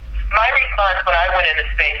response when I went into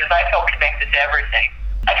space is I felt connected to everything.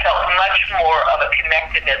 I felt much more of a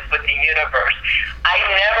connectedness with the universe. I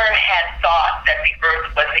never had thought that the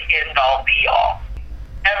Earth was the end-all, be-all.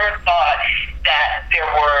 Never thought that there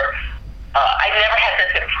were, I never had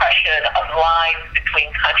this impression of lines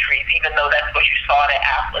between countries, even though that's what you saw on an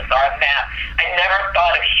atlas or a map. I never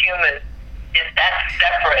thought of humans as that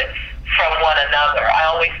separate from one another. I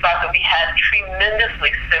always thought that we had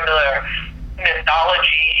tremendously similar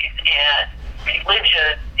mythologies and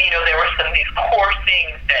religions. You know, there were some of these core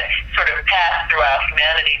things that sort of passed throughout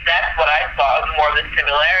humanity. That's what I saw as more of the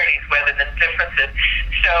similarities rather than differences.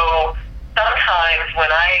 So sometimes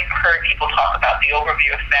when I heard people talk about the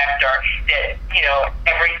overview effect or that, you know,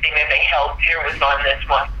 everything that they held dear was on this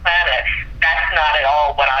one planet, that's not at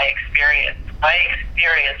all what I experienced. My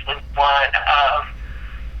experience was one of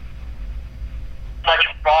much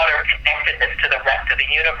broader connectedness to the rest of the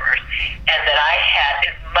universe, and that I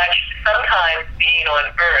had as much, sometimes being on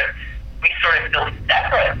Earth, we sort of feel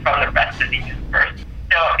separate from the rest of the universe.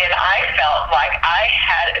 So, and I felt like I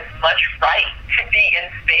had as much right to be in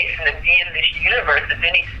space and to be in this universe as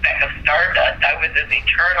any speck of stardust. I was as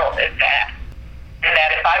eternal as that. And that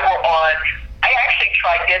if I were on, I actually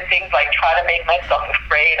did things like try to make myself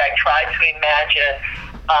afraid. I tried to imagine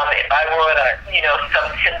if I were on some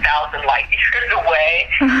 10,000 light years away,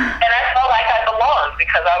 and I felt like I belonged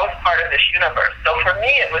because I was part of this universe. So for me,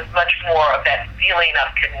 it was much more of that feeling of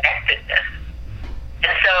connectedness.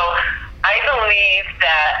 And so I believe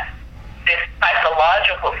that this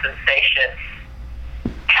psychological sensation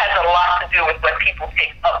has a lot to do with what people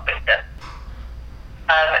take up with them,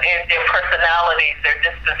 and their personalities, their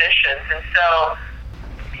dispositions. And so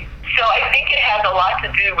I think it has a lot to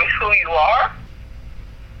do with who you are.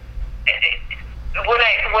 I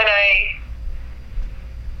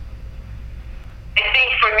think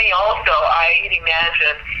for me also, I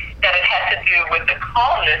imagine that it had to do with the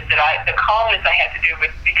calmness I had to do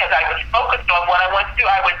with, because I was focused on what I wanted to do.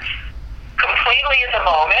 I was completely in the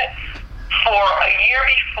moment. For a year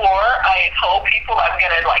before, I had told people I'm going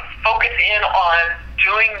to focus in on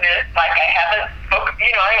doing this. Like I haven't focused,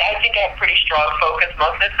 I think I have pretty strong focus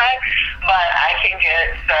most of the time, but I can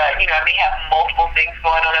get, I may have multiple things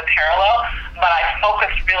going on in parallel, but I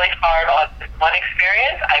focused really hard on this one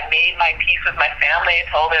experience. I made my peace with my family. I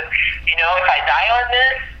told them, if I die on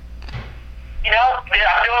this,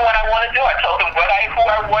 I'm doing what I want to do. I told them who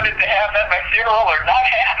I wanted to have at my funeral or not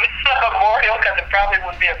have at a memorial, because it probably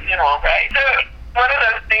wouldn't be a funeral, right? So one of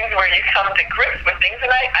those things where you come to grips with things, and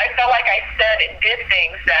I felt like I said and did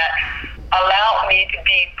things that allowed me to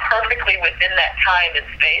be perfectly within that time and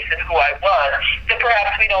space and who I was that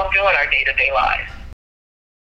perhaps we don't do in our day-to-day lives.